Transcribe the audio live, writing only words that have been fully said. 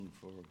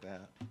for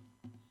about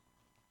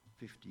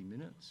 50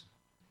 minutes.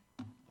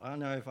 I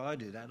know if I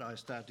do that, I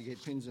start to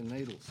get pins and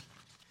needles.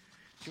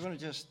 Do you want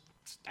to just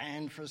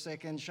stand for a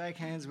second, shake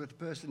hands with the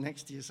person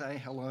next to you, say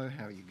hello,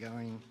 how are you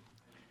going?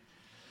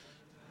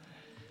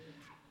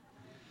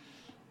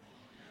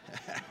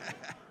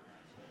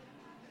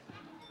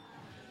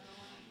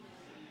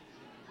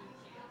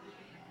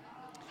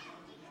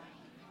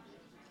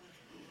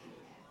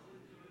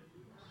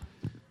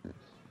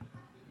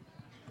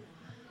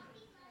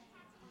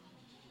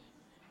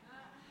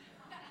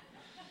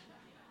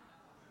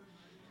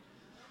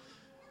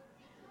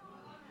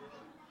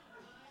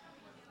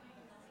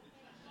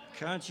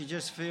 Can't you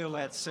just feel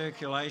that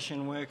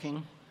circulation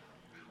working?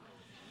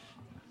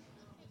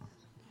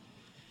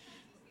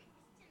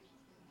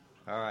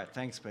 All right,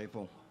 thanks,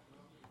 people.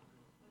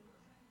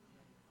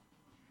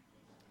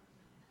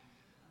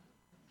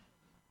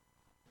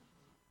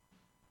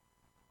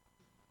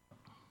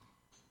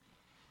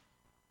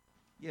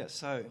 Yeah,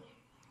 so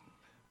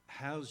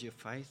how's your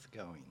faith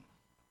going?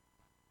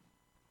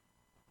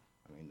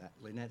 I mean,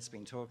 Lynette's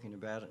been talking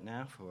about it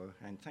now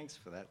and thanks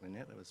for that,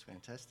 Lynette, that was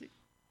fantastic.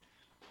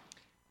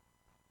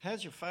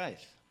 How's your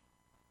faith?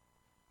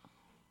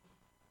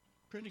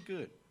 Pretty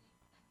good.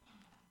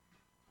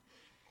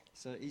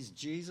 So is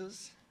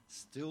Jesus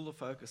still the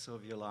focus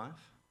of your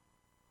life?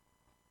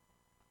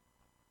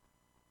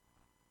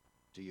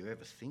 Do you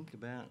ever think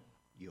about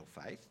your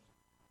faith?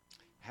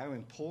 How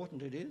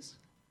important it is?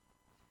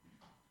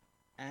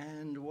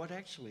 And what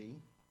actually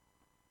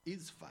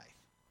is faith?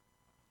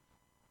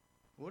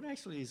 What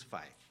actually is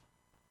faith?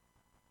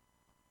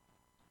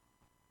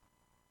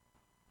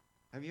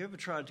 Have you ever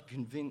tried to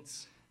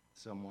convince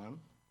someone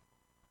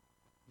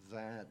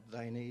that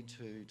they need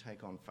to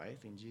take on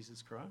faith in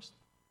Jesus Christ?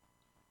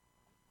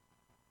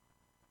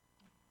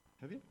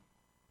 Have you?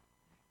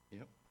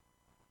 Yep.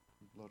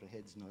 A lot of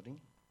heads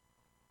nodding.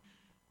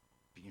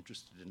 Be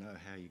interested to know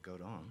how you got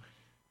on.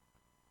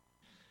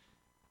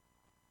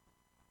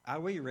 Are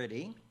we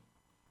ready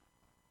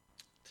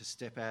to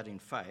step out in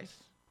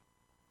faith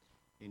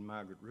in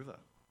Margaret River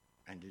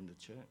and in the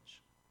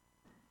church?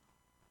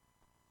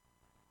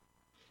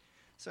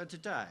 So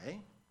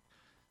today,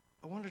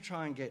 I want to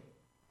try and get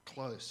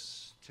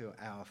close to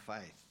our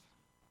faith,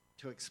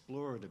 to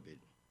explore it a bit.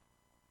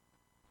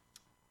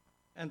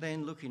 And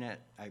then looking at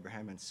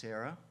Abraham and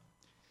Sarah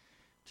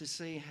to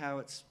see how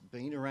it's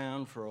been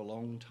around for a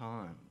long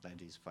time,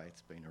 that is,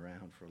 faith's been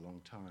around for a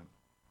long time,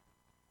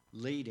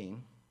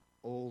 leading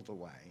all the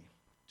way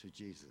to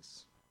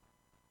Jesus.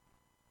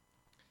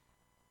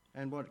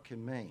 And what it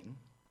can mean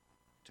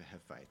to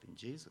have faith in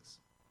Jesus.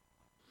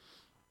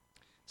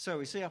 So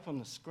we see up on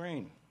the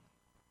screen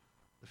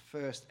the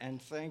first,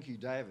 and thank you,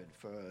 David,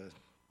 for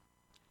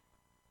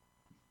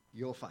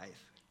your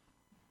faith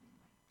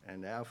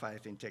and our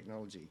faith in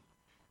technology.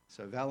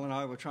 So Val and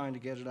I were trying to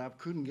get it up,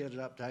 couldn't get it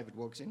up. David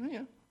walks in,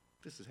 yeah,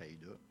 this is how you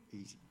do it,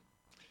 easy.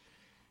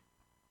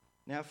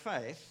 Now,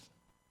 faith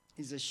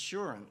is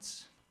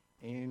assurance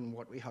in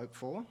what we hope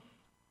for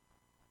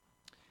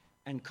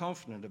and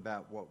confident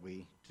about what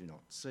we do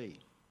not see.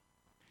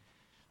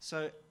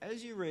 So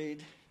as you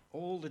read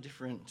all the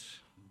different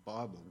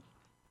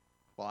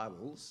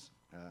Bibles,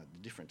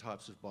 the different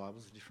types of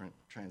Bibles, the different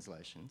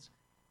translations,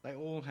 they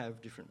all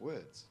have different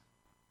words.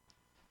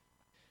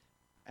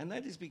 And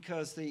that is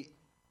because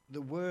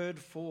the word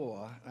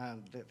for,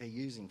 that they're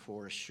using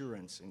for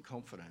assurance and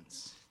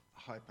confidence,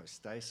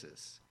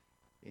 hypostasis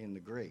in the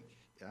Greek,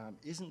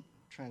 isn't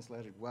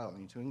translated well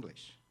into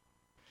English.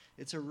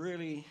 It's a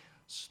really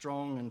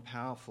strong and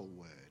powerful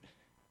word,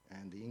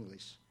 and the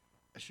English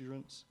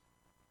assurance,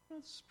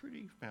 that's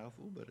pretty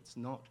powerful, but it's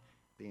not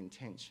the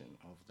intention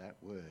of that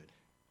word.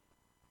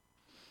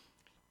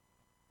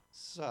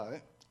 So,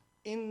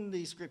 in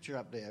the scripture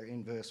up there,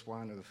 in verse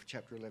 1 of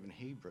chapter 11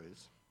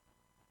 Hebrews,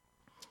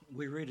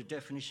 we read a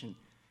definition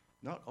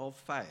not of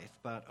faith,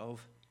 but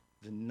of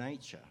the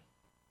nature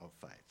of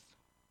faith.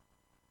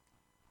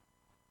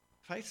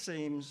 Faith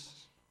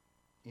seems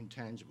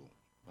intangible,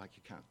 like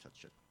you can't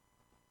touch it.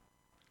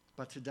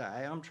 But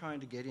today I'm trying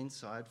to get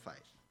inside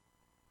faith,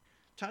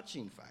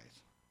 touching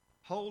faith,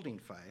 holding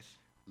faith,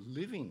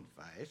 living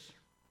faith,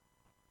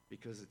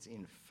 because it's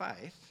in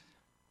faith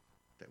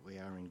that we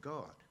are in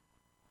God,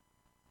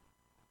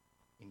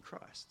 in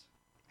Christ,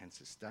 and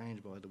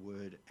sustained by the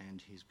word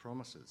and his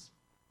promises.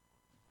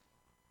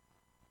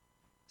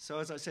 So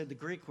as I said, the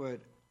Greek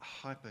word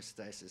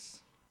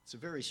hypostasis, it's a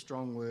very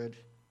strong word,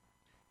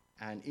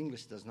 and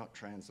English does not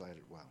translate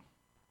it well.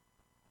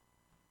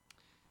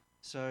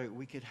 So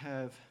we could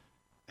have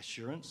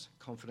assurance,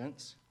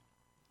 confidence,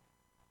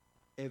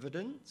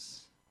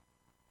 evidence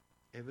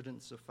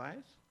of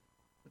faith,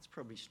 that's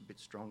probably a bit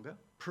stronger,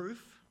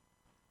 proof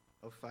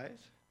of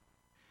faith,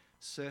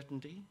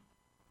 certainty,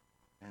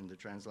 and the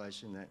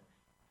translation that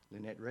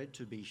Lynette read,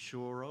 to be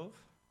sure of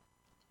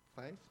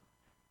faith.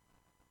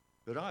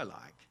 But I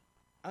like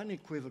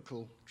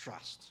unequivocal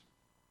trust.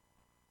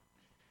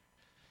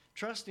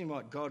 Trust in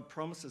what God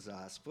promises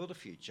us for the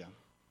future,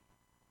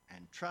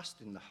 and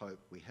trust in the hope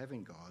we have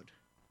in God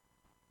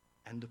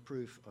and the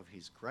proof of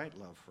his great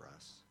love for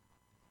us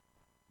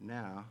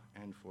now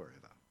and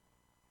forever.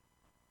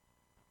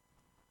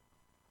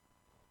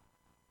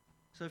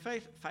 So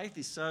faith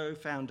is so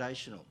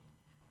foundational,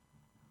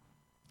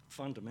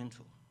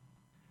 fundamental,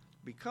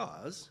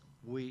 because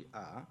we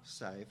are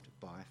saved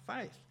by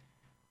faith.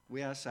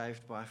 We are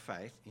saved by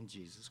faith in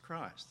Jesus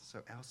Christ.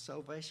 So our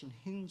salvation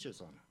hinges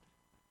on it.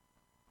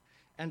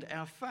 And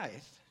our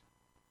faith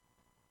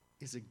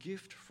is a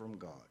gift from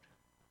God.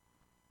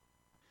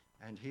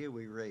 And here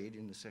we read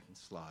in the second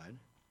slide,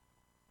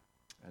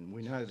 and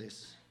we know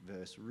this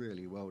verse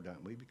really well,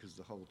 don't we? Because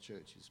the whole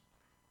church is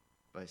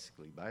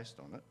basically based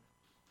on it.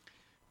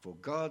 For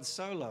God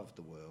so loved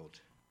the world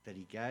that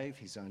he gave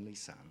his only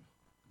Son,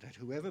 that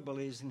whoever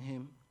believes in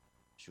him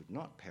should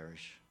not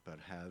perish but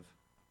have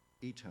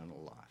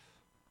eternal life.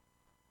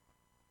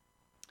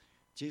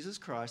 Jesus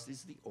Christ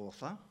is the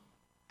author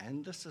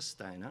and the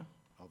sustainer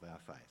of our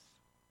faith.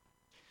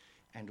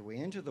 And we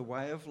enter the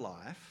way of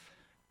life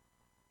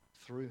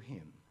through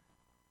him,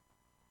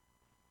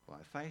 by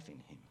faith in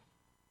him.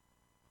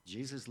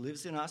 Jesus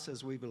lives in us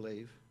as we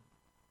believe,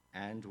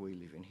 and we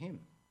live in him.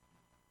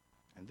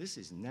 And this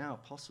is now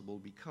possible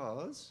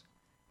because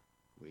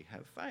we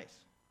have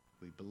faith.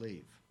 We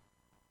believe.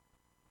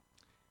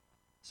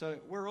 So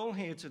we're all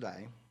here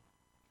today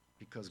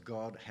because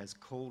God has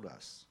called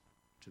us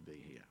to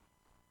be here.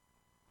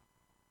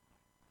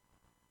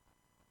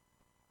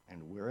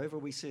 And wherever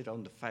we sit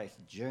on the faith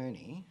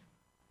journey,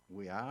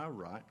 we are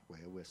right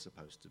where we're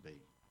supposed to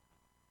be.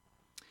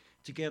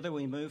 Together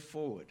we move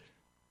forward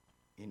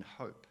in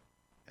hope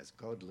as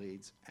God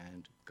leads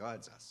and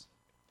guides us.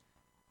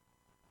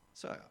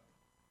 So,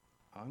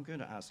 I'm going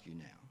to ask you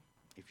now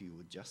if you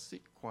would just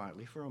sit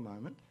quietly for a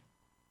moment,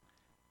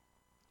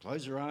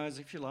 close your eyes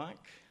if you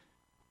like,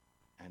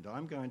 and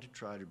I'm going to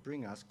try to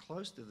bring us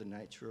close to the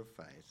nature of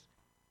faith.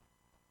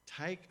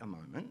 Take a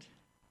moment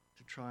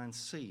to try and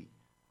see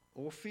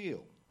or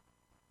feel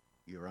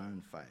your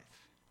own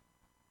faith,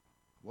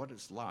 what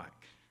it's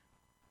like.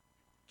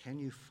 Can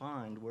you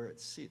find where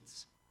it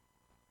sits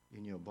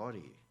in your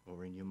body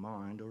or in your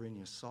mind or in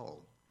your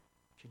soul?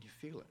 Can you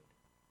feel it?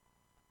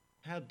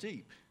 How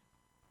deep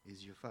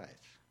is your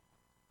faith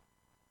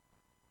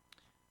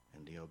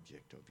and the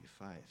object of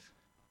your faith?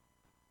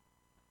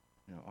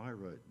 Now, I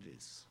wrote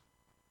this,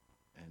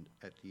 and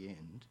at the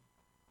end,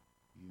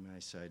 you may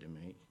say to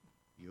me,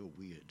 "You're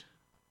weird,"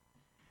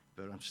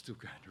 but I'm still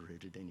going to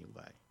read it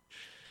anyway.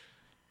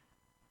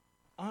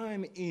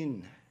 I'm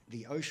in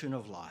the ocean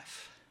of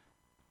life.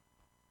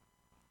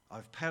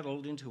 I've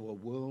paddled into a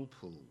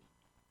whirlpool.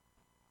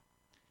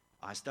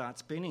 I start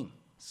spinning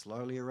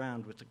slowly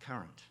around with the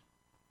current,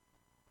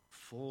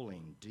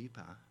 falling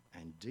deeper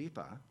and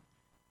deeper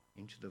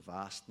into the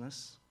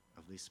vastness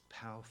of this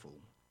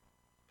powerful,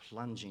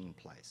 plunging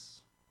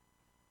place.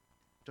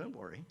 Don't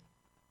worry,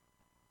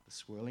 the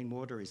swirling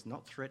water is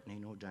not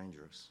threatening or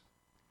dangerous.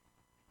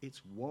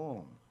 It's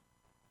warm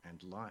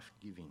and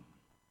life-giving.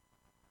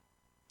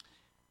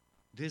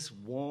 This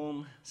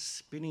warm,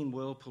 spinning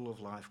whirlpool of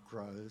life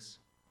grows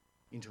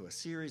into a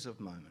series of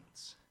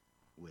moments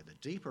where the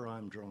deeper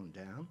I'm drawn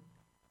down,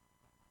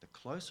 the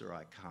closer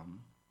I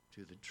come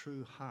to the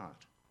true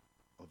heart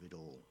of it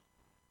all.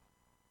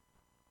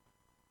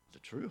 The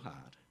true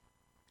heart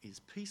is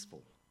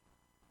peaceful,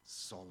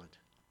 solid,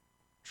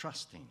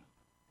 trusting,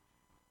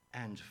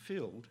 and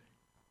filled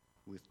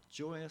with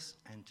joyous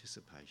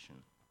anticipation.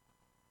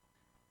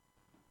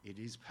 It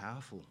is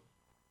powerful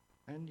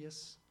and,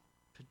 yes,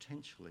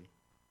 potentially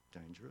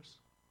dangerous.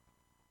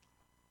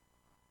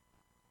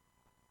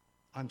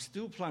 I'm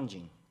still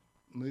plunging,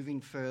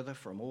 moving further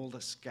from all the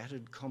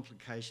scattered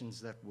complications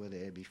that were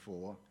there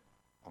before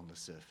on the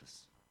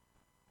surface.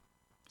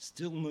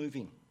 Still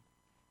moving,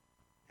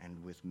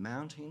 and with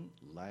mounting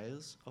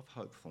layers of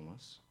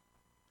hopefulness,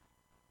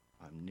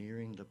 I'm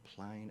nearing the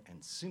plain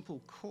and simple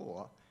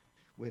core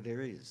where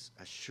there is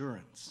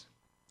assurance,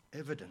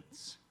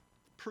 evidence,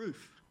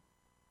 proof,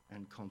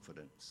 and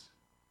confidence.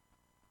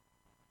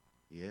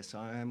 Yes,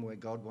 I am where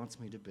God wants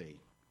me to be,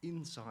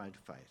 inside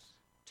faith,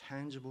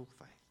 tangible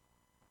faith.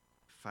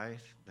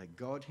 Faith that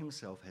God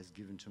himself has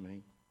given to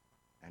me,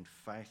 and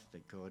faith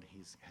that God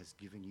has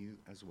given you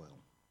as well.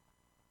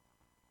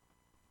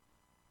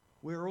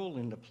 We're all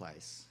in the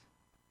place,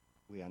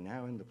 we are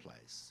now in the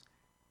place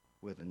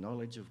where the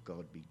knowledge of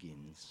God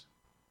begins,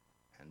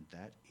 and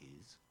that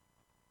is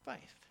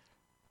faith.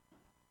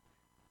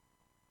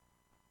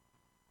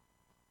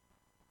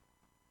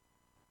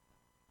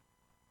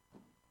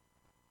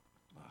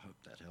 I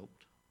hope that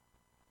helped.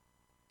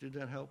 Did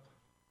that help?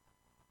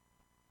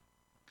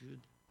 Good.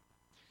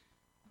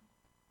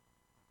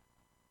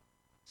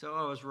 So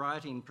I was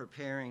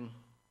preparing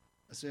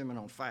a sermon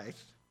on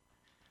faith,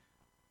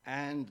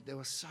 and there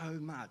was so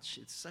much.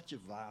 It's such a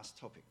vast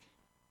topic.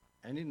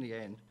 And in the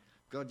end,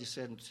 God just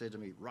said to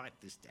me, write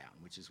this down,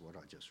 which is what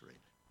I just read.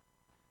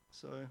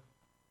 So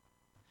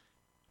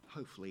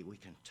hopefully we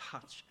can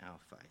touch our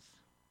faith.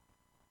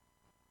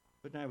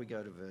 But now we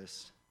go to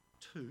verse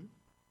 2.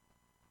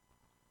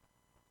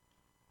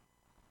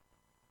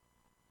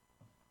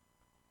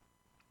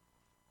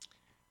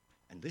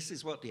 And this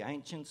is what the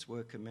ancients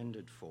were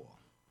commended for.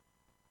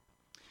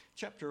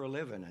 Chapter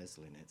 11, as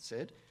Lynette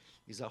said,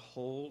 is a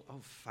hall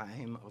of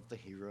fame of the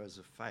heroes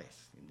of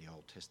faith in the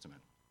Old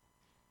Testament.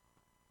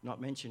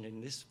 Not mentioned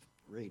in this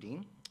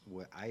reading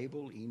were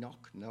Abel,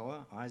 Enoch,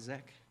 Noah,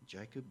 Isaac,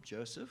 Jacob,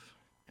 Joseph,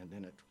 and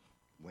then it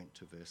went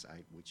to verse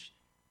 8, which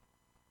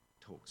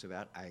talks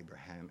about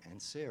Abraham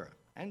and Sarah.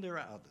 And there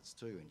are others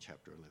too in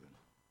chapter 11.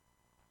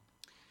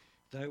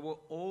 They were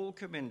all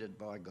commended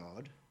by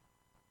God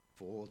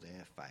for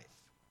their faith.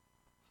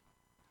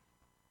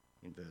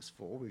 In verse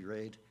 4 we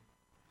read,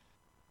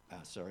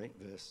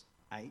 verse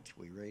 8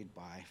 we read,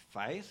 by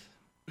faith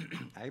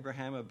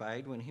Abraham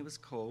obeyed when he was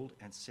called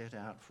and set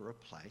out for a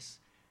place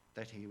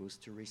that he was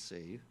to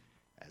receive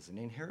as an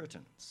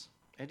inheritance.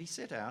 And he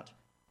set out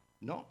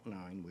not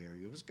knowing where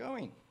he was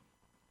going.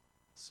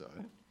 So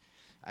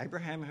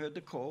Abraham heard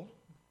the call.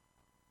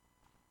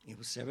 He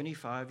was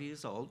 75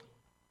 years old.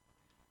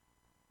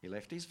 He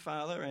left his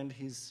father and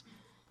his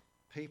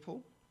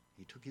people.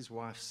 He took his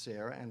wife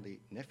Sarah and the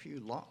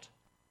nephew Lot,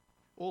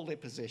 all their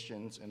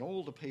possessions and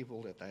all the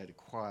people that they had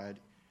acquired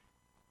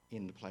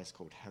in the place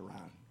called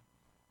Haran.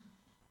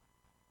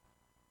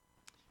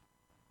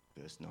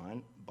 Verse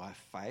 9, by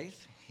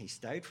faith he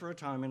stayed for a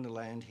time in the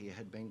land he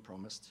had been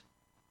promised,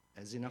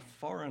 as in a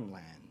foreign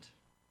land,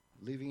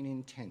 living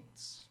in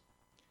tents,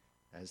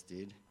 as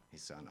did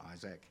his son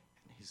Isaac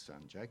and his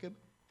son Jacob,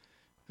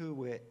 who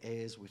were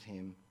heirs with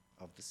him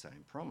of the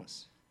same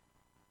promise.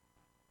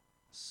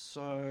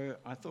 So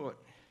I thought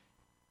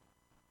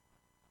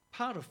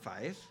part of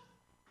faith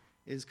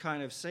is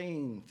kind of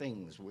seeing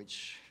things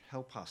which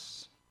help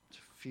us to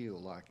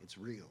feel like it's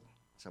real.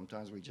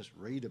 Sometimes we just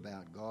read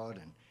about God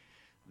and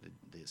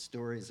the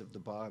stories of the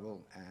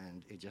Bible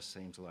and it just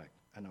seems like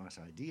a nice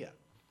idea.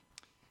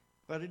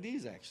 But it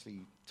is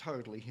actually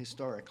totally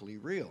historically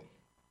real.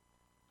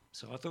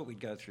 So I thought we'd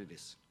go through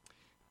this.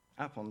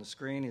 Up on the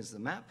screen is the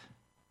map.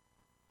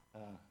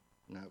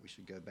 No, we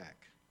should go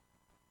back.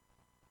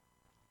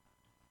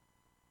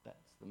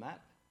 That's the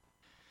map.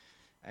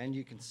 And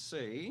you can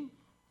see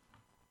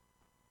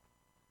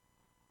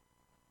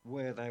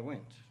where they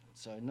went.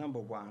 So number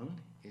 1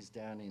 is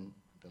down in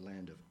the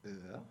land of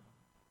Ur,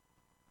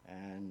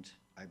 and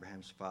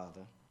Abraham's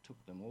father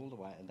took them all the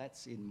way, and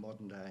that's in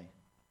modern-day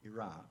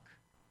Iraq.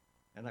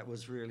 And that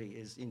was really,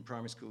 is in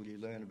primary school you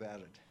learn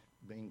about it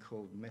being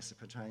called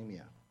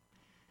Mesopotamia.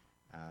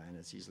 And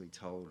it's usually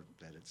told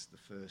that it's the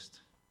first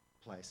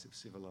place of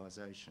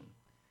civilization.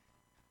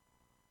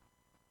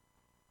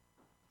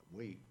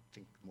 We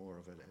think more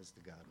of it as the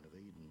Garden of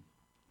Eden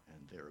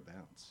and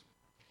thereabouts.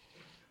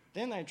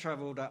 Then they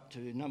travelled up to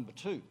number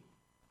 2,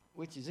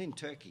 which is in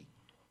Turkey,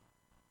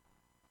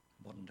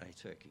 modern-day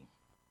Turkey.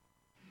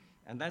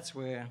 And that's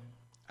where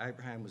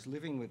Abraham was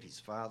living with his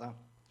father,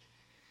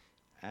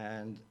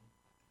 and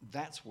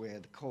that's where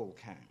the call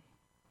came.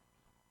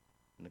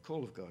 And the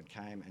call of God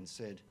came and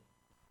said,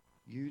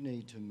 you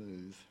need to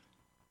move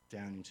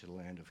down into the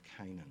land of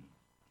Canaan.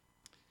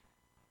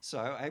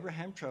 So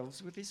Abraham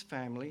travels with his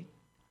family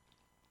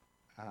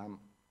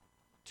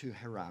to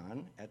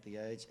Haran at the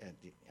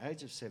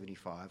age of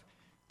 75.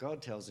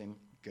 God tells him,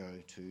 go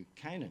to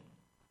Canaan.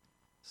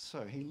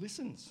 So he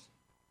listens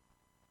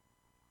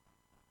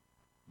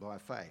by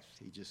faith.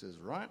 He just says,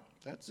 right,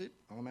 that's it,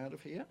 I'm out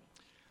of here.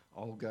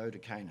 I'll go to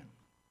Canaan.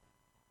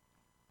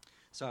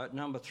 So at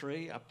number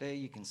 3, up there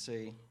you can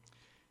see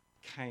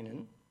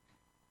Canaan,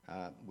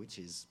 which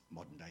is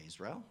modern-day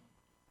Israel.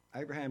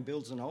 Abraham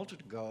builds an altar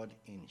to God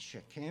in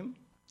Shechem,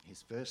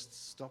 his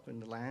first stop in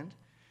the land.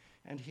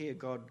 And here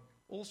God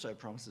also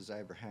promises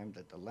Abraham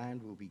that the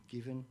land will be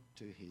given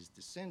to his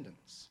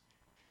descendants.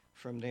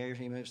 From there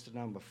he moves to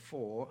number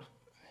 4.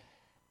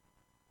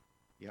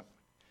 Yep,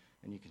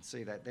 and you can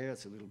see that there.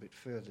 It's a little bit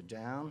further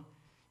down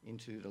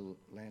into the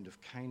land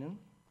of Canaan.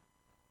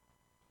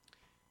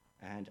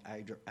 And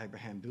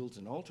Abraham builds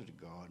an altar to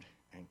God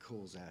and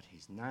calls out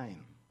his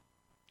name.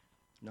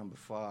 Number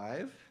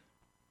 5,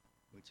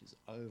 which is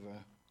over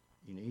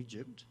in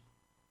Egypt,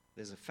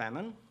 there's a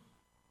famine.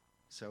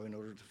 So in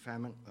order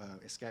to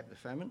escape the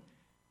famine,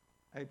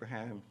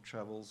 Abraham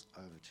travels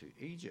over to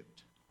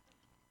Egypt.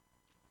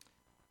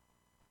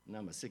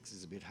 Number 6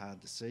 is a bit hard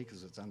to see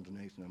because it's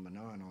underneath number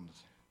 9 on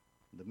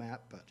the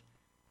map, but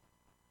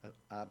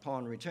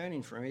upon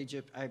returning from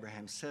Egypt,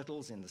 Abraham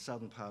settles in the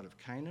southern part of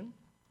Canaan,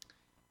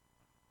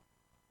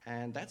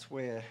 and that's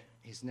where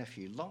his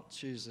nephew Lot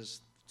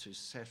chooses to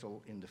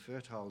settle in the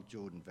fertile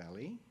Jordan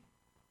Valley,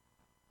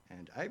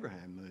 and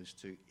Abraham moves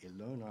to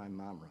Elonai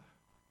Mamre.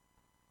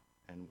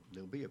 And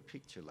there'll be a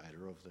picture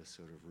later of the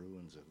sort of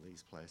ruins of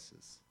these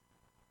places.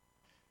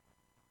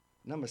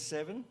 Number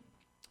 7,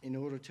 in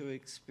order to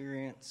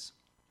experience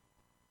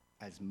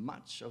as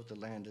much of the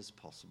land as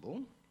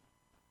possible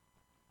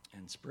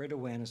and spread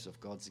awareness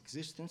of God's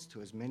existence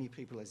to as many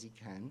people as he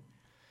can,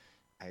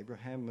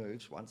 Abraham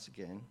moves once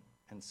again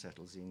and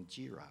settles in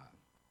Gerar.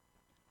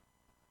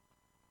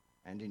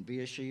 And in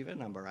Beersheba,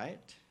 number 8,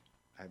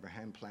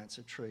 Abraham plants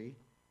a tree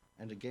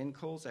and again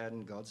calls out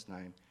in God's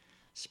name,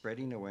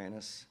 spreading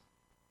awareness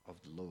of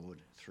the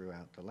Lord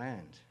throughout the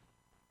land.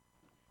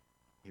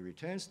 He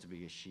returns to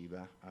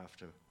Beersheba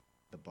after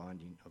the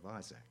binding of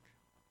Isaac.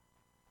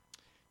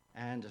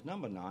 And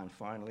number 9,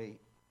 finally,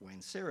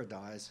 when Sarah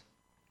dies,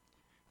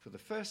 for the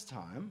first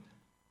time,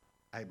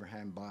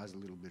 Abraham buys a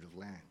little bit of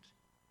land.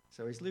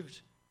 So he's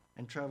lived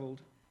and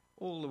travelled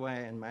all the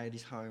way and made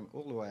his home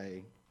all the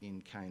way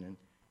in Canaan,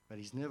 but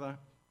he's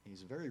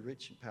a very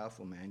rich and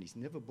powerful man. He's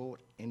never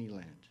bought any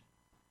land,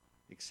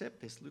 except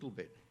this little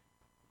bit,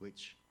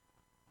 which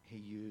he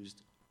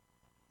used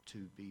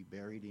to be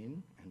buried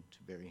in and to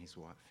bury his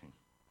wife in.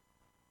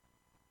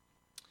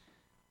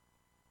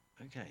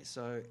 Okay,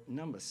 so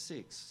number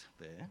 6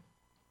 there.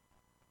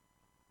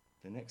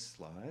 The next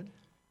slide.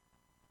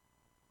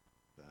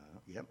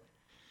 Yep.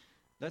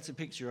 That's a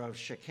picture of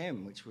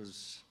Shechem, which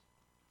was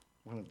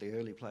one of the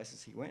early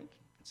places he went.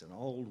 It's an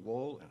old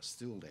wall and it's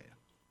still there.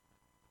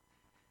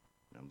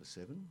 Number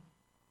 7.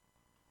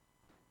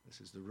 This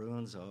is the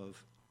ruins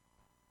of,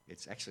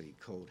 it's actually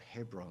called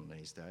Hebron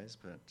these days,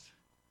 but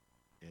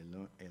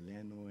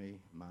Elonoi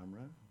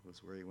Mamre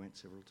was where he went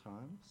several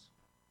times.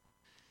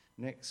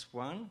 Next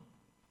one,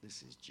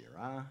 this is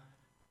Gerar.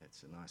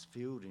 It's a nice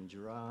field in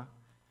Gerar.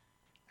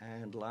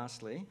 And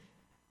lastly,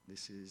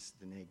 this is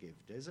the Negev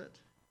Desert,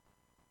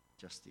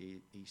 just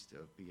east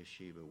of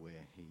Beersheba,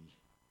 where he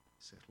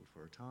settled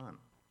for a time.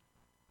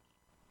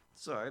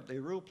 So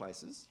they're real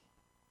places.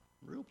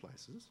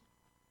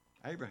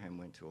 Abraham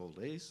went to all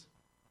these,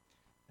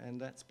 and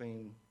that's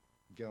been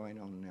going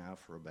on now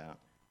for about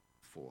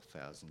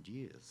 4,000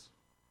 years.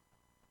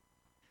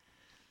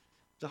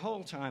 The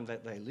whole time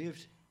they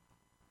lived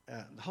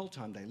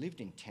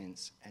in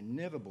tents and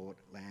never bought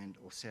land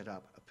or set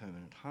up a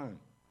permanent home.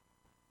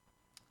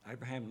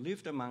 Abraham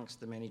lived amongst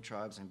the many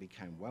tribes and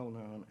became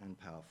well-known and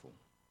powerful.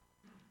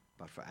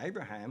 But for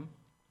Abraham,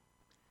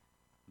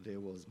 there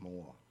was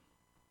more.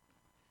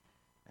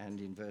 And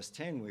in verse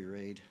 10 we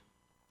read,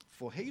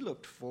 "For he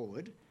looked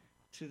forward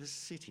to the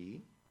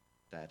city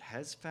that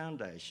has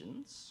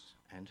foundations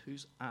and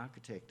whose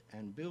architect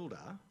and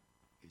builder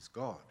is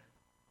God."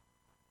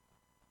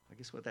 I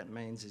guess what that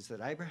means is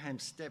that Abraham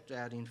stepped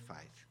out in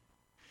faith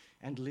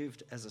and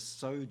lived as a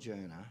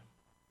sojourner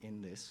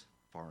in this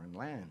foreign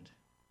land.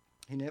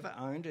 He never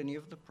owned any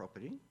of the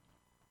property,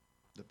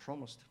 the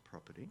promised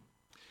property,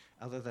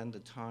 other than the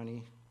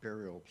tiny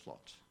burial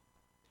plot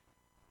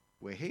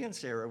where he and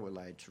Sarah were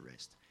laid to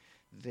rest.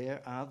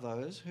 There are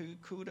those who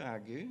could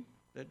argue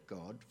that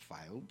God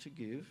failed to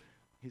give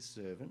his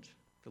servant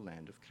the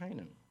land of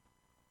Canaan.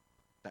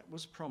 That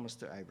was promised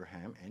to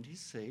Abraham and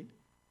his seed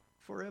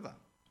forever.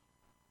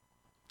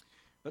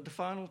 But the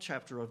final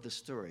chapter of the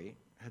story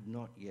had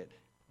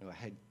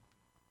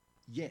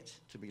yet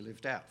to be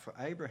lived out, for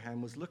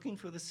Abraham was looking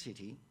for the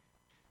city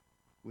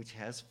which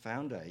has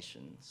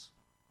foundations,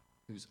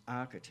 whose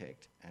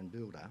architect and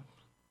builder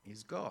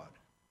is God.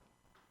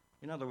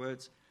 In other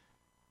words,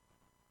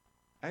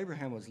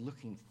 Abraham was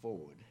looking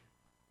forward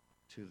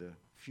to the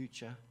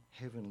future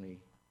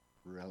heavenly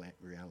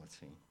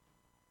reality.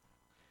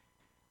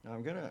 Now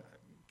I'm going to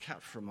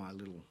cut from my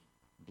little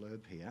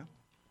blurb here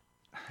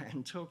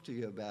and talk to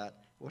you about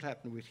what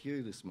happened with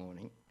Hugh this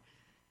morning.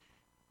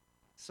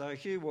 So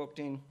Hugh walked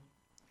in,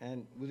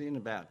 and within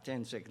about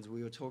 10 seconds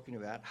we were talking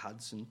about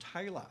Hudson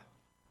Taylor,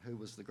 who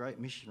was the great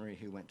missionary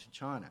who went to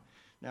China.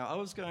 Now I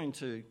was going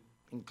to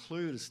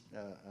include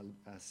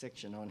a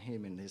section on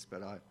him in this,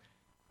 but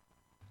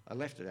I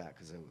left it out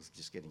because it was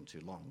just getting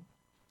too long.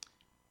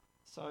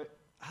 So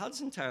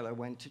Hudson Taylor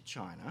went to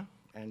China,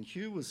 and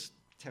Hugh was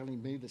telling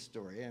me the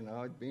story, and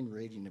I'd been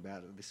reading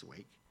about it this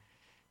week,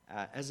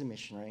 as a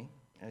missionary,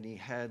 and he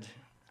had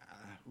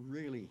a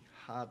really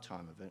hard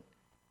time of it.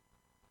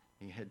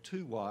 He had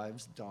 2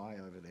 wives die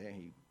over there.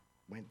 He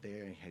went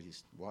there, he had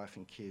his wife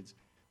and kids.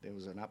 There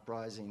was an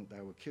uprising,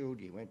 they were killed.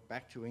 He went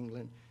back to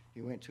England,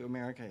 he went to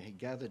America, he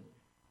gathered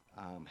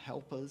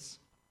helpers,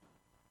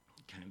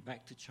 came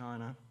back to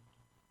China,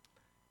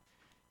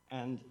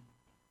 and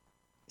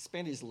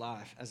spent his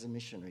life as a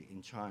missionary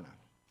in China.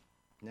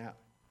 Now,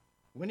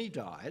 when he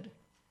died,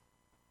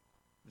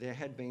 there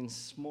had been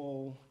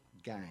small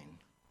gain.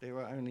 There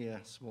were only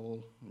a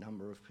small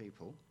number of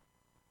people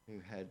who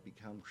had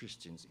become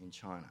Christians in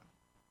China.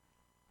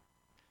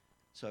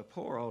 So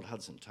poor old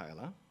Hudson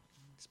Taylor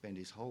spent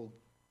his whole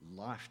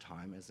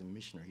lifetime as a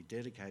missionary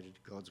dedicated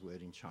to God's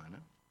word in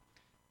China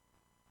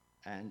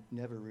and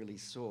never really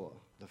saw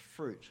the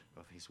fruit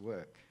of his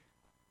work.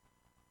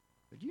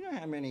 But do you know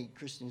how many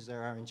Christians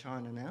there are in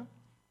China now?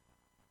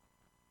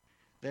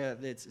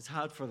 It's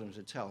hard for them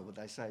to tell, but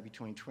they say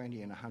between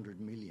 20 and 100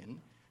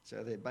 million.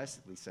 So they're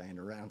basically saying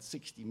around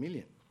 60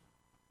 million,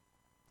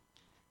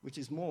 which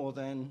is more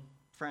than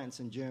France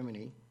and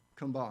Germany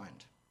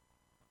combined.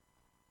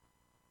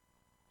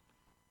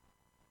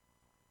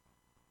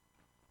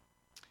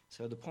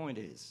 So the point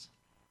is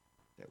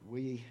that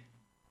we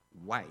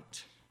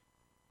wait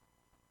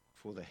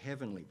for the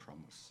heavenly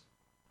promise.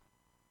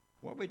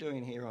 What we're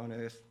doing here on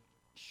earth,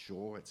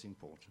 sure, it's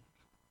important,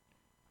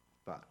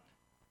 but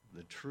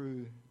the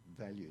true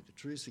value, the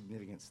true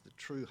significance, the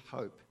true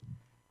hope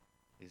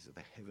is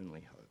the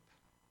heavenly hope.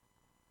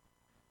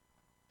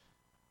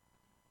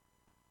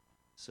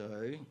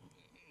 So,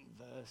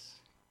 verse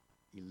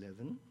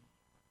 11.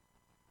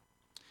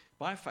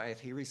 By faith,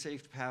 he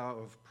received power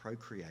of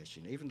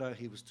procreation, even though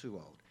he was too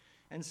old.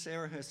 And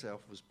Sarah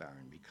herself was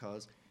barren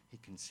because he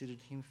considered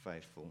him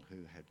faithful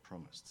who had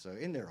promised. So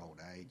in their old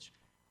age,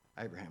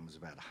 Abraham was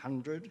about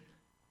 100.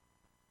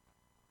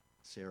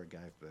 Sarah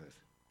gave birth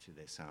to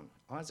their son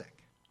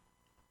Isaac.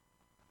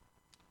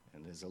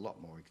 And there's a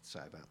lot more we could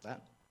say about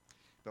that,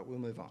 but we'll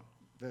move on.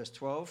 Verse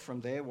 12,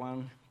 from there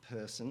one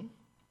person,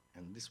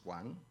 and this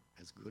one,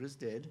 as good as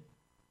dead,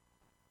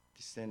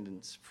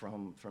 descendants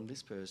from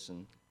this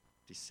person,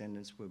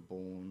 descendants were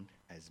born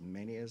as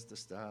many as the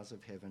stars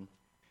of heaven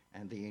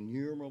and the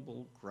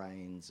innumerable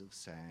grains of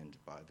sand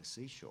by the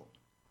seashore.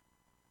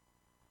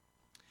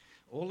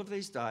 All of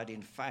these died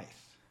in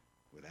faith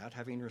without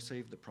having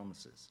received the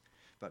promises,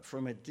 but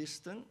from a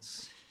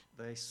distance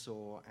they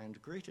saw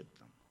and greeted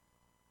them.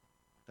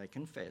 They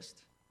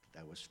confessed that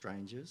they were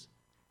strangers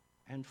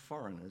and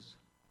foreigners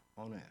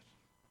on earth.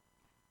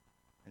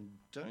 And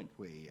don't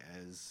we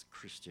as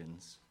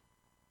Christians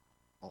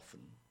often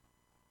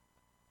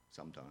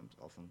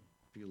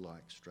feel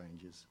like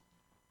strangers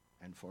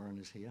and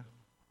foreigners here?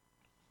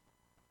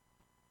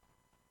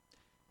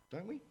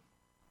 Don't we?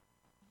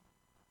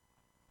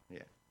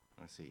 Yeah,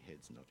 I see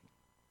heads nodding.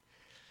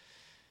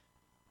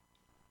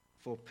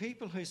 For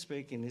people who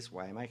speak in this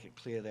way, make it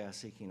clear they are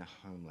seeking a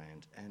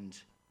homeland. And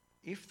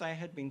if they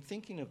had been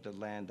thinking of the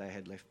land they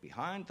had left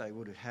behind, they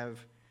would have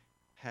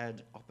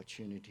had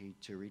opportunity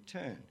to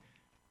return.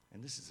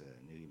 And this is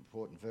an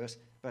important verse.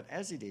 But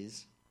as it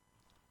is,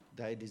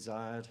 they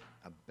desired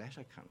a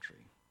better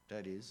country,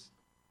 that is,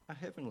 a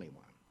heavenly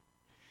one.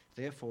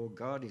 Therefore,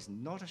 God is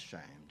not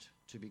ashamed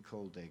to be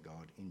called their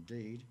God.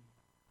 Indeed,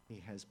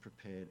 he has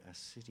prepared a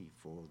city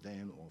for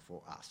them or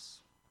for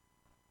us.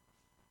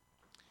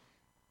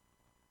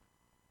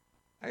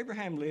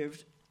 Abraham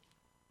lived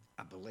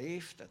a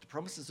belief that the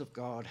promises of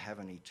God have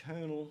an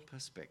eternal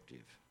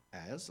perspective,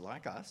 as,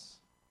 like us,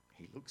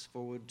 he looks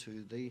forward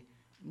to the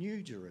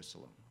new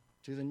Jerusalem,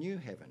 to the new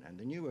heaven and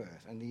the new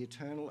earth and the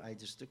eternal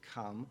ages to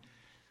come,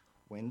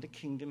 when the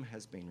kingdom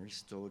has been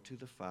restored to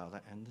the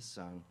Father and the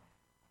Son.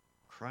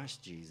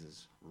 Christ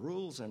Jesus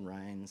rules and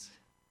reigns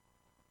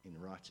in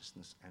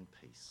righteousness and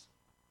peace.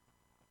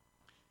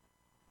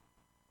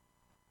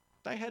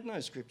 They had no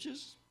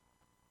scriptures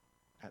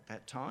at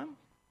that time.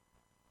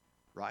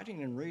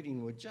 Writing and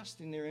reading were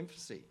just in their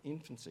infancy,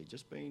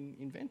 just being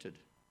invented.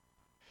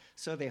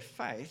 So their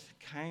faith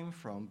came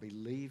from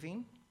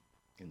believing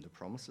in the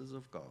promises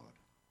of God.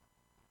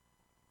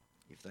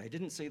 If they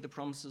didn't see the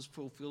promises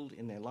fulfilled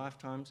in their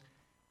lifetimes,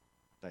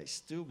 they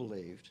still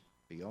believed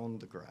beyond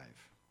the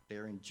grave.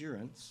 Their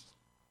endurance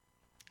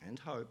and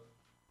hope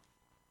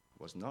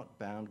was not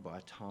bound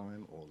by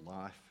time or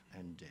life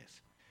and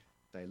death.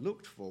 They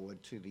looked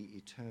forward to the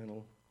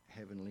eternal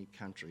heavenly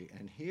country.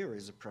 And here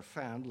is a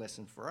profound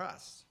lesson for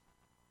us.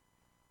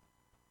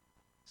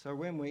 So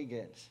when we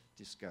get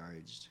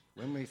discouraged,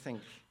 when we think,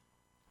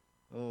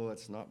 oh,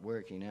 it's not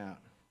working out,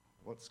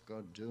 what's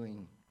God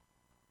doing?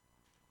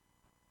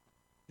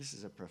 This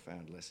is a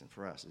profound lesson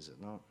for us, is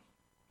it not?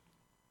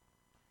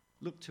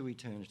 Look to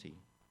eternity.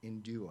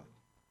 Endure.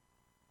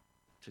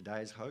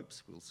 Today's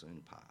hopes will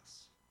soon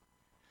pass.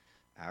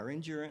 Our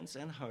endurance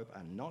and hope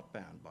are not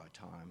bound by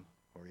time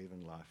or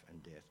even life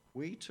and death.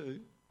 We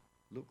too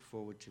look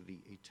forward to the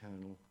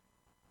eternal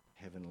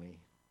heavenly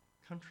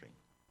country.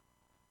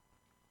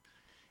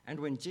 And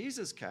when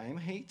Jesus came,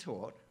 he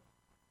taught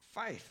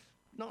faith,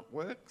 not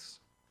works,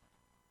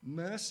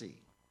 mercy,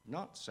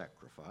 not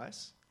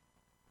sacrifice.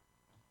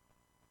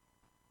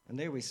 And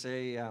there we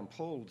see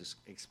Paul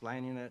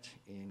explaining it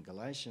in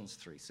Galatians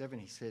 3:7.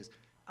 He says,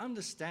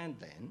 understand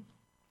then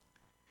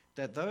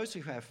that those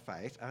who have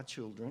faith are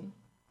children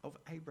of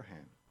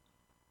Abraham.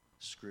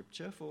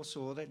 Scripture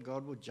foresaw that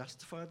God would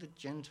justify the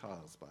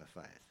Gentiles by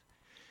faith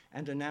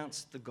and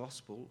announced the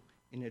gospel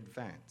in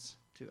advance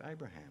to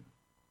Abraham.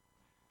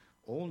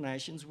 All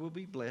nations will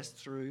be blessed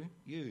through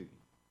you.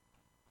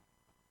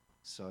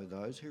 So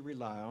those who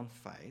rely on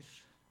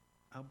faith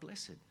are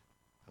blessed,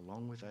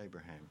 along with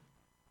Abraham,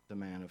 the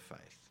man of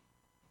faith.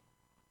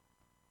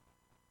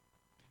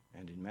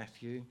 And in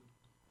Matthew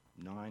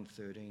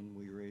 9:13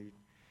 we read,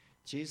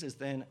 Jesus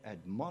then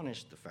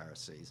admonished the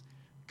Pharisees,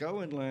 go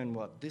and learn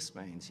what this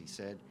means, he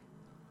said.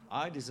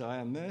 I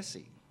desire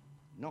mercy,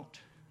 not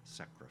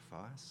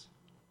sacrifice.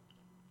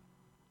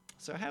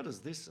 So how does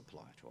this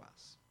apply to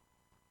us?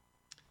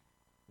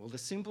 Well, the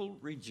simple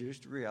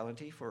reduced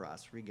reality for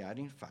us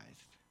regarding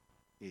faith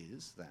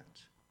is that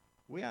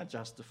we are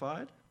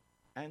justified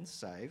and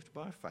saved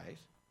by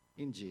faith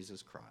in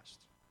Jesus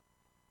Christ.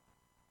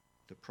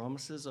 The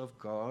promises of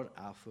God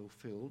are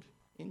fulfilled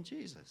in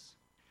Jesus.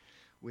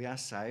 We are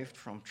saved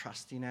from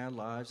trusting our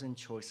lives and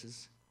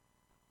choices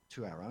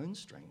to our own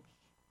strength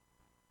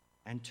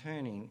and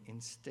turning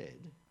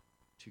instead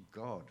to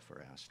God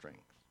for our strength.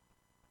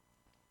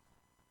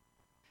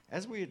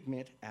 As we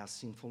admit our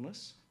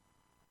sinfulness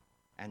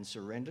and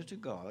surrender to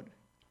God,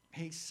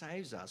 he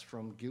saves us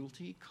from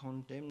guilty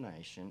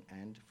condemnation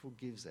and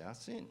forgives our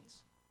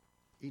sins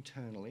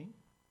eternally,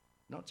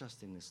 not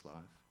just in this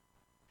life,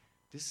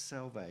 This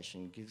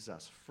salvation gives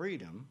us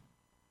freedom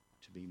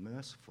to be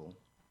merciful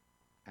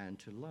and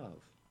to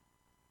love.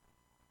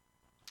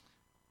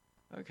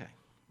 Okay,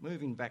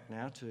 moving back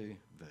now to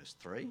verse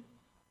 3.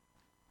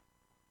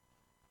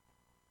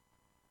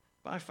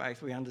 By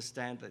faith, we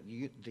understand that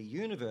the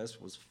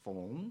universe was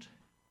formed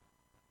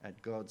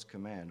at God's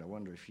command. I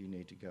wonder if you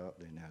need to go up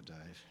there now,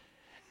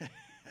 Dave,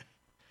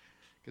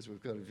 because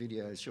we've got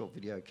a short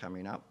video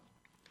coming up.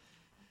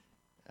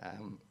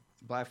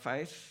 By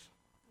faith,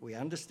 we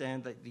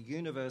understand that the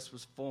universe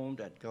was formed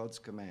at God's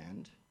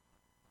command,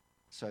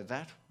 so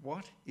that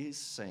what is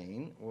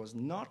seen was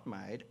not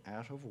made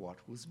out of what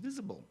was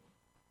visible.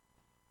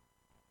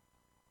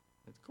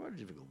 It's quite a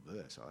difficult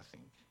verse, I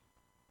think.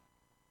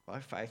 By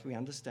faith, we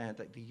understand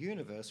that the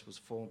universe was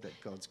formed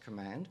at God's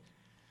command,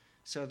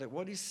 so that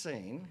what is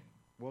seen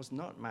was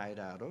not made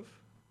out of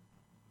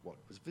what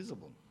was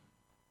visible.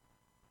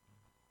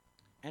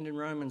 And in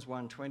Romans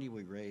 1:20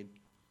 we read,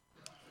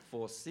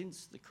 "For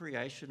since the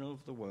creation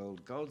of the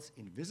world, God's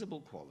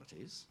invisible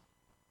qualities,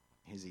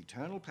 his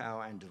eternal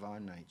power and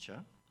divine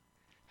nature,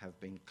 have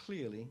been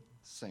clearly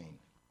seen,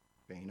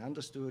 being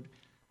understood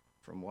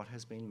from what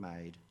has been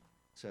made,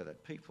 so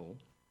that people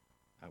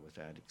are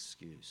without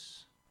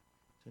excuse."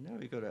 So now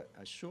we've got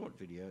a short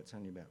video. It's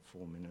only about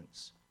 4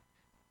 minutes.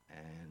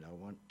 And I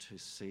want to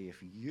see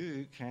if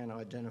you can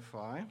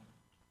identify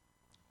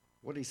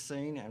what is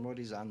seen and what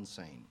is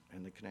unseen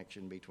and the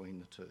connection between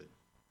the two.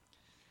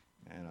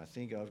 And I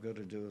think I've got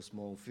to do a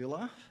small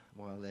filler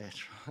while they're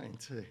trying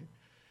to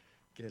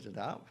get it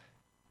up.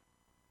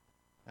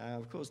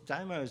 Of course,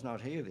 Damo's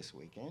not here this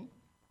weekend,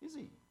 is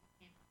he?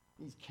 Yeah.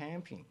 He's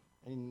camping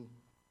in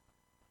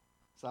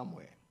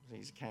somewhere.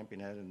 He's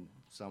camping out in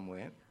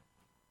somewhere,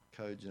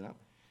 coging up.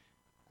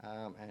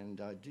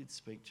 And I did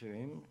speak to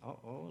him.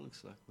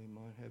 Looks like we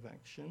might have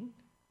action.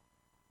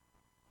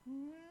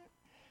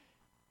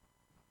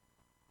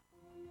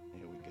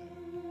 Here we go.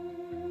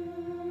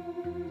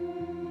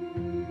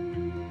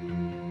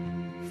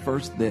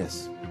 First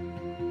this,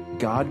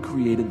 God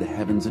created the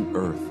heavens and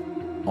earth,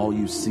 all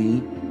you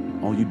see,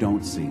 all you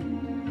don't see.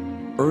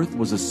 Earth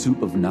was a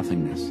soup of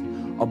nothingness,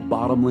 a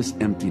bottomless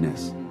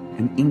emptiness,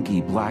 an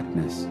inky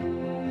blackness.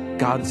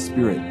 God's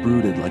spirit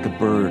brooded like a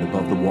bird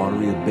above the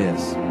watery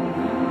abyss.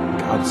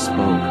 God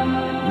spoke,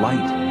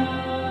 light,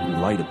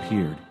 and light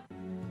appeared.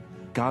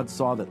 God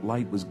saw that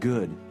light was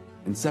good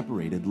and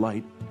separated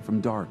light from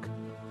dark.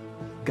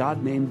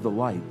 God named the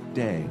light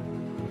day.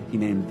 He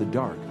named the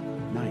dark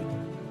night.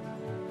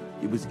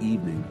 It was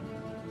evening.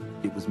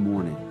 It was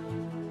morning.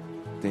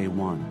 Day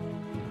 1.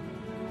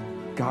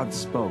 God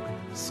spoke,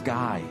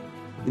 sky,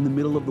 in the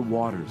middle of the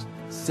waters,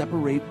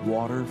 separate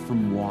water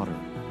from water.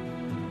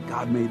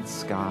 God made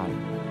sky.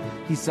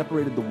 He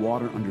separated the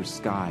water under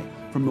sky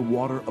from the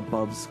water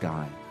above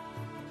sky.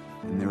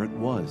 And there it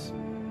was.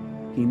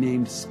 He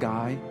named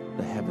sky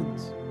the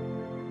heavens.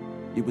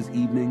 It was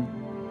evening.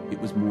 It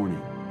was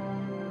morning.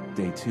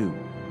 Day 2.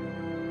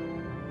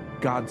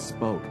 God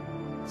spoke,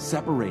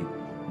 separate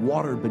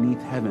water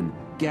beneath heaven,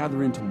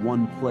 gather into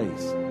one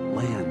place,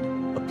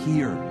 land,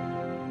 appear.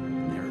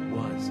 And there it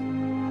was.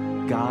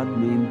 God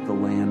named the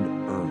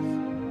land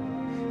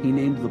earth. He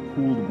named the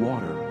pooled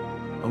water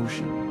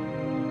ocean.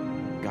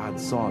 God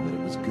saw that it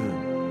was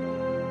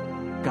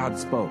good. God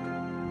spoke,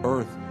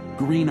 earth,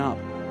 green up,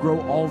 grow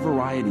all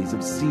varieties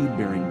of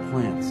seed-bearing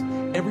plants,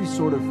 every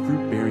sort of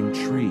fruit-bearing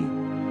tree.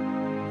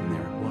 And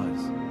there it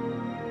was.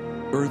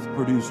 Earth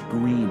produced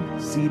green,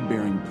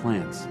 seed-bearing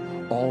plants,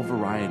 all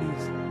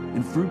varieties,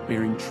 and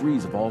fruit-bearing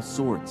trees of all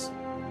sorts.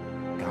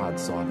 God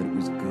saw that it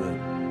was good.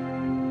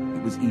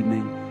 It was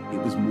evening,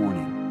 it was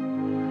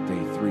morning.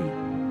 Day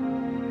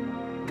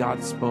 3.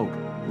 God spoke,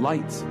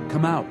 lights,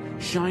 come out,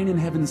 shine in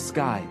heaven's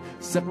sky,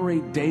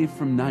 separate day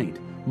from night,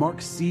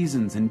 mark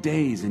seasons and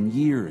days and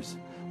years,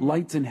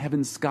 lights in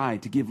heaven's sky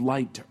to give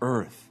light to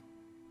earth.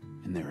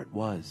 And there it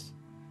was.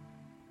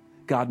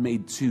 God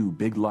made 2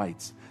 big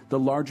lights, the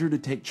larger to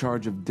take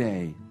charge of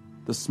day,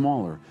 the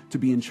smaller to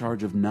be in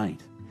charge of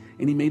night.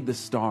 And he made the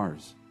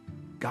stars.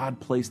 God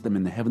placed them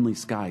in the heavenly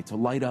sky to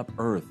light up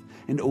earth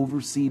and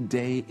oversee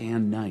day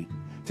and night,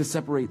 to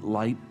separate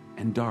light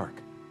and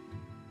dark.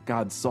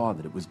 God saw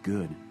that it was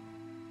good.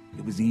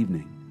 It was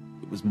evening.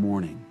 It was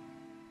morning.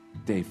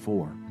 Day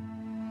 4.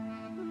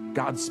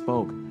 God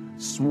spoke,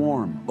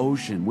 swarm,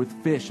 ocean, with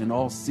fish and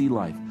all sea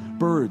life,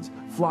 birds,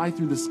 fly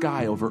through the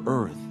sky over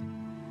earth.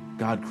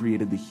 God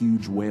created the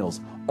huge whales,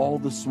 all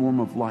the swarm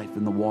of life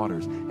in the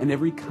waters, and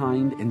every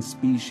kind and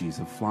species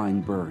of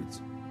flying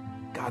birds.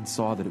 God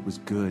saw that it was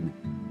good.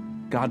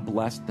 God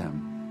blessed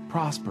them.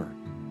 Prosper,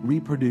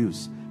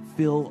 reproduce,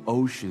 fill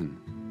ocean.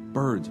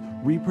 Birds,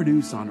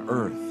 reproduce on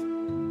earth.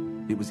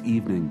 It was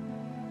evening.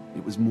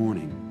 It was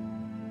morning.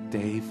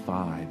 Day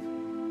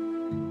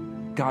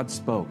 5. God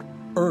spoke,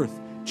 earth,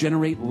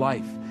 generate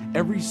life,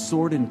 every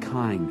sort and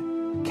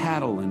kind,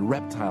 cattle and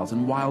reptiles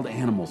and wild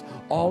animals,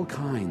 all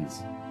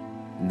kinds.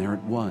 And there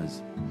it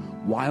was,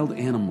 wild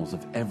animals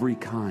of every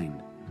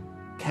kind,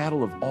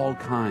 cattle of all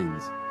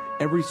kinds,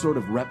 every sort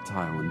of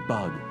reptile and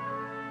bug.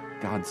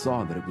 God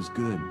saw that it was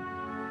good.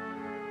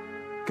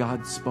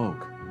 God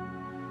spoke,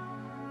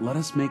 "Let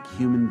us make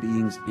human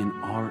beings in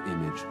our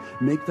image,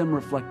 make them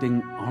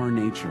reflecting our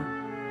nature,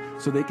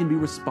 so they can be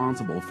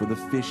responsible for the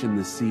fish in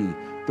the sea,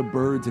 the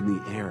birds in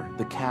the air,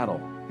 the cattle,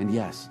 and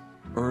yes,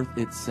 earth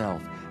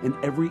itself, and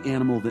every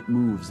animal that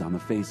moves on the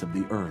face of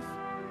the earth."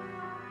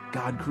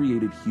 God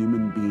created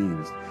human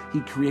beings. He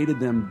created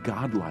them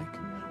godlike,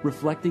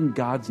 reflecting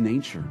God's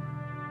nature.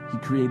 He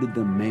created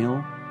them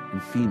male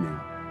and female.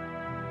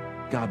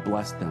 God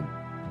blessed them.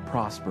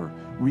 Prosper,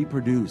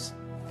 reproduce,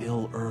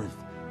 fill earth,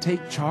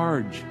 take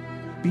charge.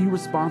 Be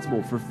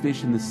responsible for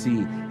fish in the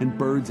sea and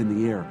birds in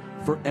the air,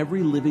 for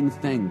every living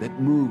thing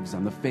that moves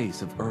on the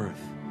face of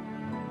earth.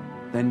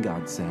 Then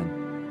God said,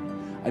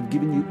 "I've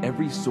given you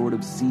every sort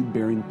of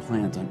seed-bearing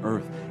plant on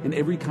earth and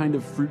every kind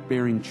of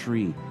fruit-bearing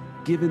tree,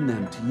 given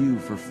them to you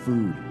for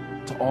food,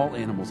 to all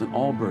animals and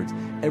all birds,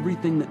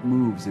 everything that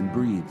moves and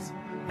breathes.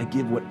 I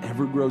give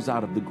whatever grows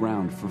out of the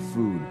ground for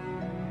food."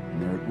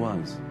 And there it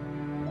was.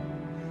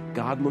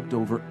 God looked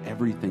over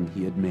everything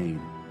he had made.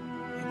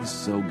 It was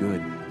so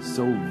good,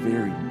 so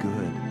very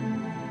good.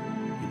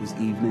 It was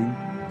evening,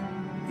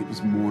 it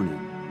was morning,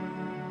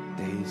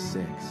 day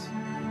 6.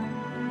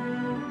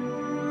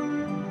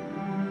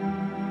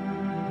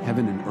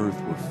 Heaven and earth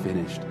were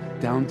finished,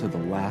 down to the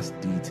last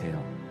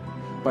detail.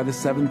 By the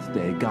 7th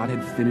day, God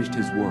had finished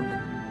his work.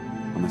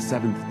 On the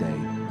 7th day,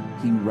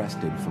 he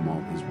rested from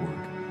all his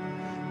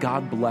work.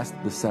 God blessed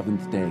the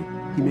 7th day.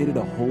 He made it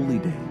a holy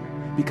day,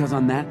 because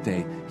on that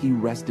day, he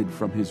rested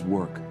from his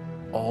work,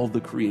 all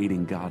the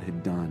creating God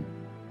had done.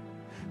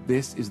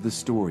 This is the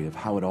story of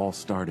how it all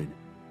started,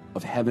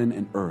 of heaven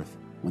and earth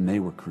when they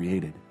were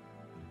created.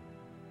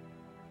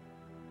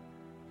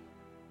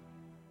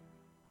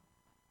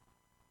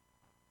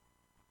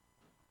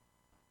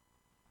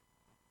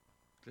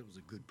 That was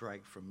a good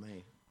break from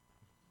me.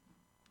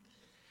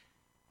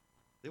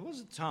 There was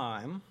a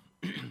time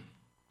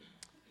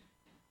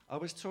I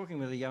was talking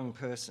with a young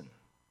person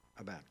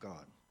about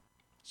God.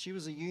 She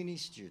was a uni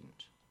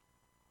student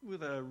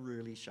with a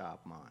really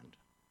sharp mind.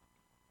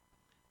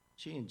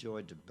 She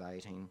enjoyed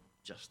debating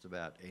just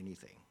about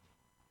anything.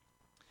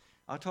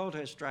 I told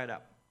her straight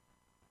up,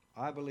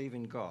 "I believe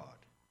in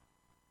God.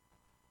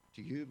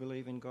 Do you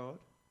believe in God?"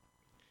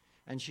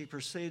 And she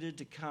proceeded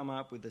to come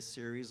up with a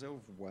series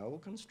of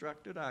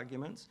well-constructed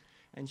arguments,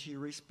 and she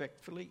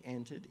respectfully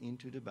entered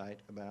into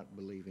debate about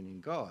believing in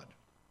God.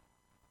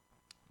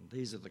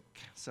 These are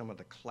some of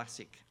the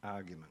classic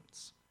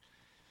arguments.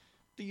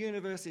 The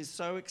universe is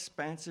so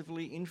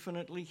expansively,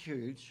 infinitely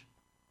huge,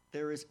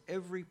 there is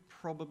every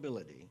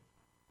probability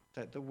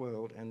that the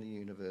world and the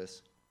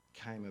universe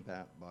came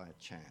about by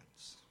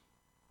chance.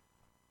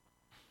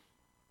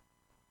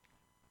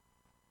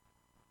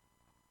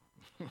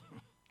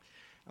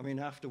 I mean,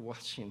 after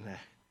watching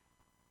that,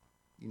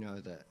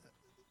 the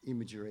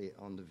imagery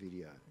on the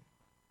video,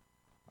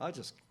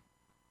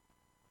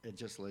 it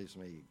just leaves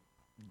me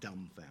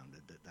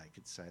dumbfounded that they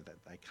could say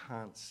that they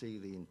can't see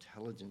the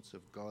intelligence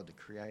of God, the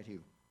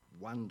creative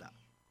wonder.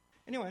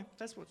 Anyway,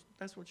 that's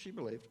what she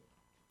believed.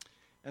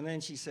 And then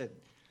she said,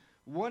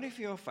 "What if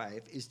your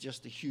faith is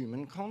just a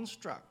human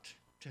construct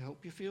to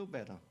help you feel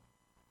better?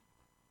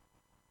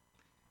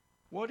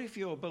 What if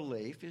your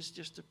belief is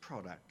just a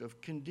product of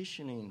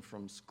conditioning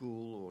from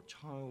school or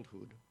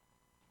childhood?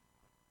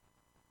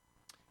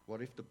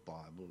 What if the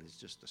Bible is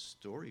just a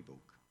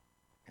storybook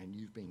and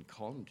you've been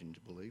conned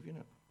into believing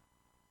it?"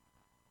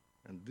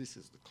 And this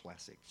is the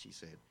classic, she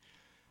said.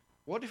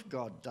 "What if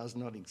God does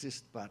not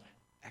exist, but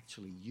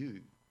actually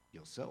you,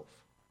 yourself,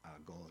 are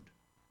God?"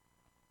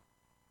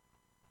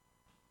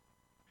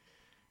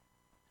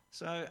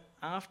 So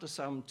after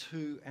some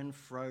to and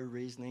fro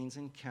reasonings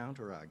and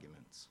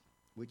counter-arguments,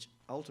 which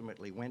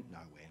ultimately went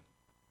nowhere,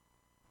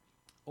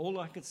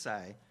 all I could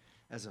say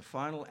as a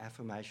final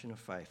affirmation of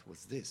faith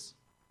was this: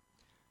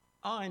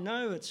 I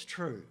know it's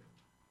true.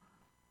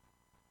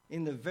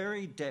 In the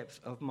very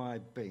depth of my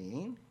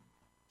being,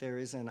 there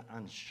is an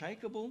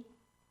unshakable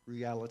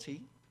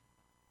reality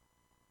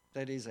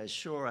that is as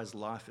sure as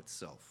life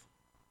itself.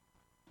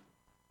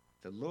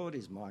 The Lord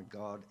is my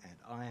God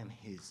and I am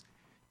his.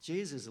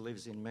 Jesus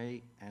lives in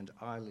me and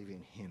I live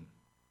in him.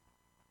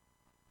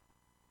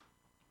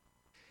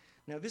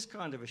 Now, this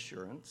kind of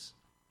assurance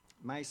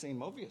may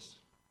seem obvious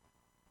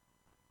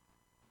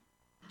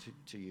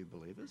to you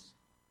believers.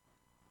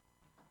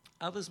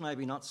 Others may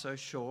be not so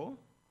sure,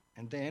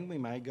 and then we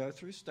may go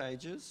through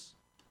stages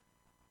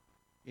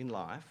in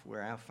life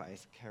where our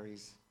faith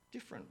carries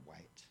different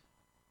weight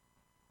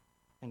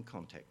and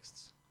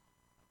contexts.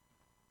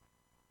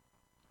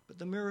 But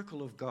the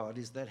miracle of God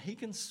is that he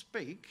can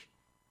speak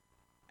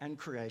and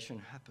creation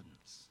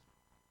happens.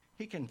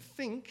 He can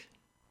think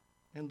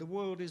and the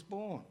world is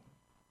born.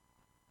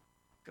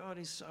 God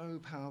is so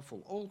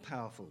powerful,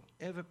 all-powerful,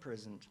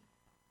 ever-present,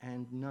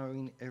 and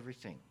knowing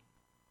everything.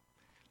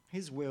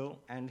 His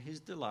will and his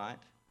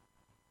delight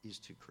is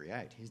to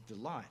create. His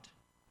delight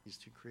is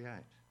to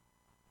create.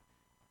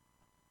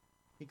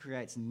 He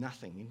creates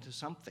nothing into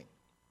something,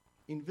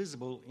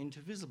 invisible into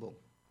visible.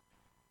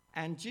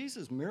 And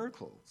Jesus'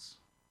 miracles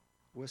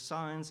were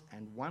signs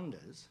and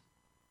wonders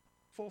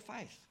for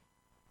faith,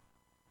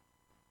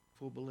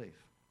 for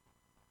belief.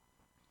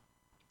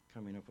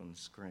 Coming up on the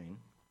screen.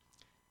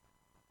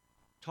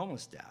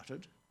 Thomas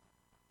doubted,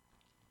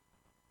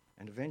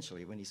 and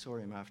eventually when he saw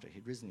him after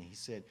he'd risen, he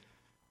said,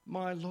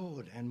 "My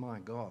Lord and my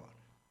God."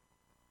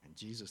 And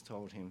Jesus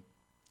told him,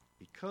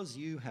 "Because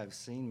you have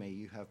seen me,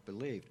 you have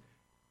believed.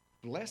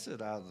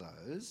 Blessed are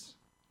those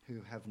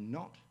who have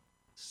not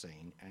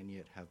seen and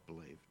yet have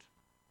believed."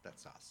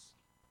 That's us.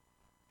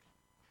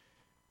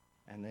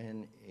 And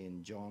then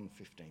in John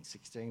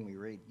 15:16 we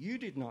read, "You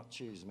did not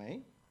choose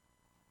me,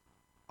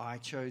 I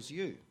chose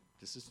you."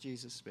 This is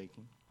Jesus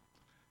speaking.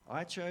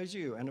 "I chose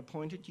you and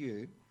appointed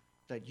you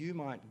that you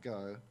might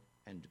go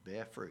and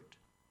bear fruit,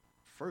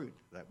 fruit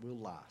that will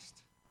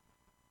last,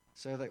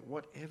 so that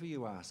whatever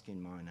you ask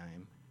in my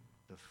name,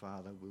 the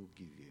Father will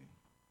give you."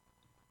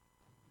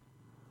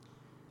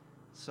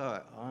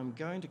 So I'm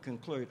going to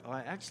conclude.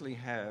 I actually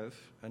have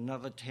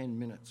another 10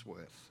 minutes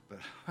worth, but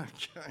I'm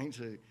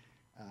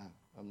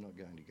not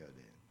going to go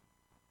there,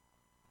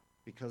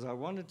 because I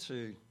wanted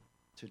to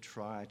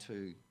try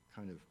to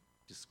kind of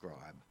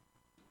describe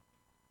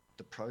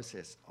the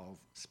process of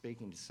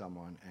speaking to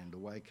someone and the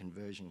way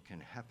conversion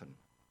can happen.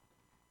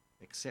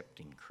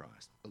 Accepting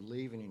Christ,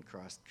 believing in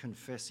Christ,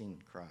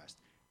 confessing Christ,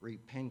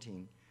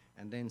 repenting,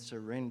 and then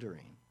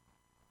surrendering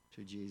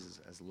to Jesus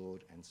as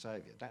Lord and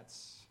Saviour.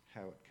 That's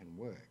how it can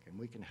work. And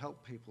we can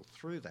help people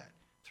through that,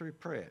 through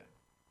prayer,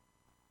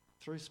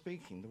 through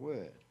speaking the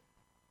word.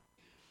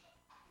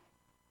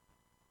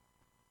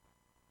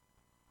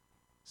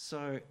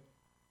 So,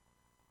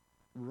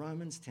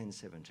 Romans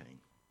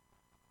 10:17.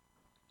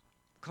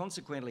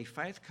 "Consequently,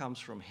 faith comes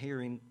from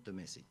hearing the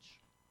message,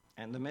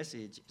 and the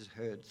message is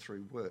heard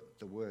through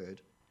the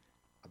word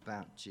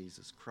about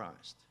Jesus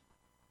Christ."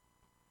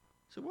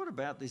 So what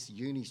about this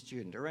uni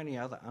student or any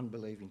other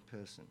unbelieving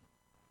person?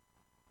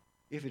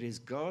 If it is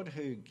God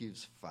who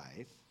gives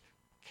faith,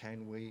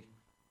 can we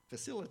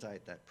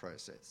facilitate that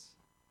process?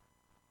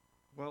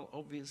 Well,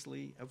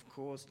 obviously, of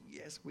course,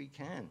 yes, we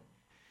can.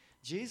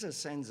 Jesus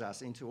sends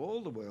us into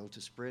all the world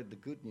to spread the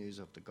good news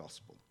of the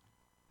gospel.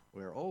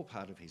 We're all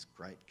part of his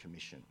great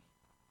commission.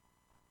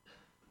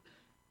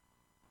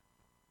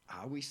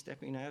 Are we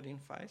stepping out in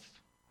faith?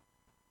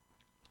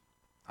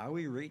 Are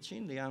we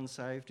reaching the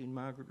unsaved in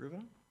Margaret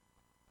River?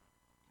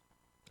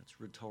 That's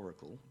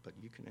rhetorical, but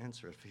you can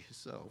answer it for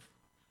yourself.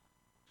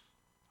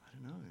 I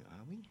don't know,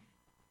 are we?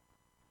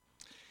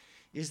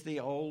 Is the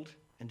old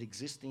and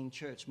existing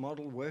church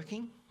model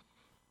working?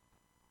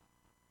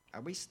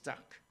 Are we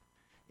stuck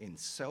in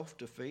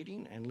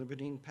self-defeating and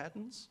limiting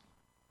patterns?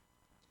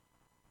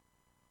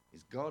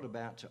 Is God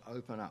about to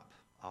open up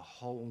a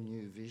whole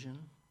new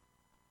vision?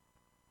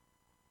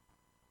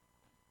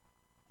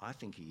 I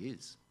think he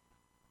is.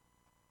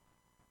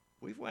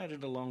 We've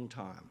waited a long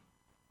time,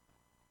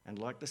 and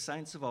like the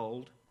saints of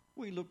old,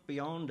 we look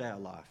beyond our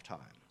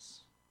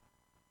lifetimes.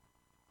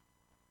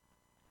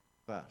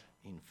 But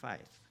in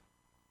faith,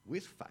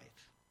 with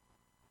faith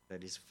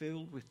that is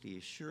filled with the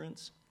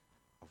assurance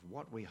of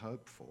what we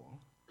hope for,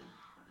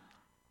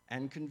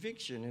 and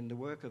conviction in the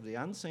work of the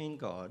unseen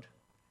God,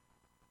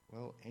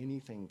 well,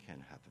 anything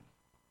can happen.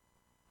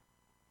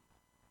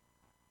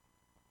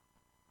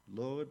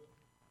 Lord,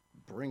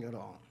 bring it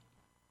on.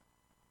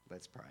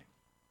 Let's pray.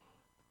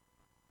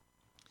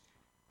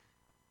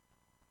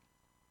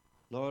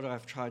 Lord,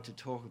 I've tried to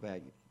talk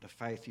about the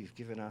faith you've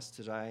given us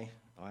today.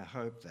 I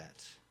hope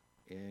that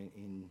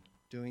in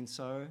doing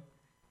so,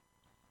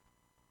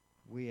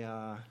 we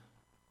are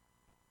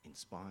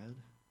inspired.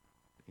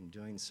 In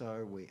doing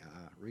so, we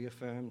are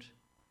reaffirmed.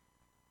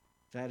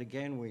 That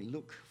again, we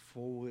look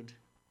forward.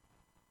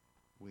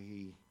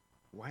 We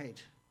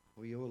wait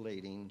for your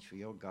leading, for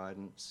your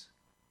guidance.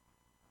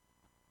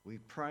 We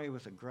pray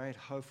with a great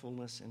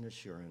hopefulness and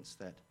assurance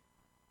that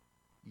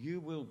you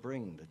will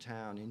bring the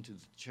town into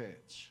the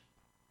church,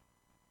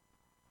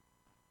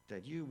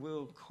 that you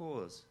will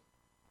cause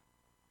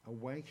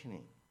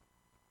awakening,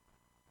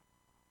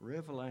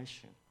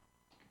 revelation,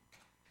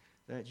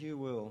 that you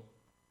will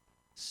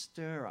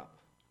stir up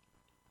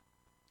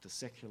the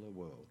secular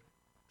world,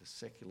 the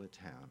secular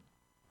town,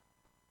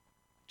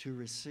 to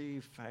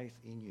receive faith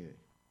in you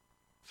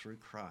through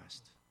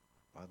Christ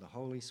by the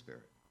Holy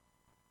Spirit.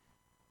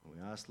 And we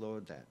ask,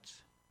 Lord, that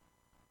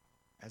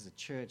as a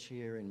church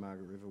here in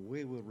Margaret River,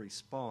 we will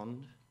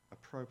respond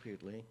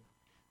appropriately,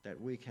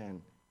 that we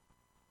can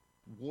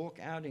walk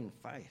out in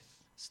faith,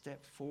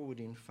 step forward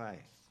in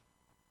faith,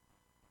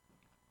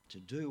 to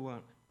do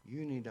what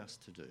you need us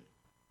to do.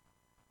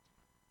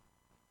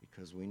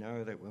 Because we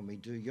know that when we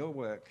do your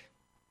work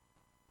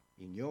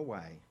in your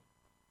way,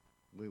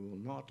 we will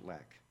not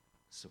lack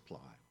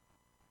supply.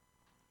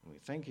 And we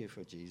thank you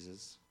for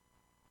Jesus.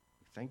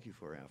 We thank you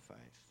for our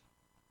faith.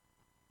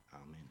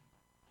 Amen.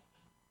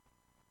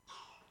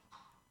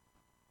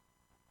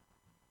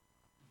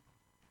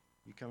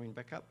 You coming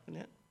back up,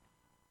 Lynette?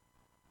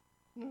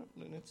 No,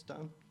 Lynette's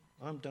done.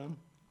 I'm done.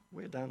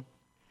 We're done.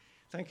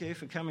 Thank you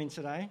for coming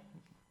today.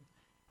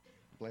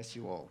 Bless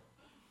you all.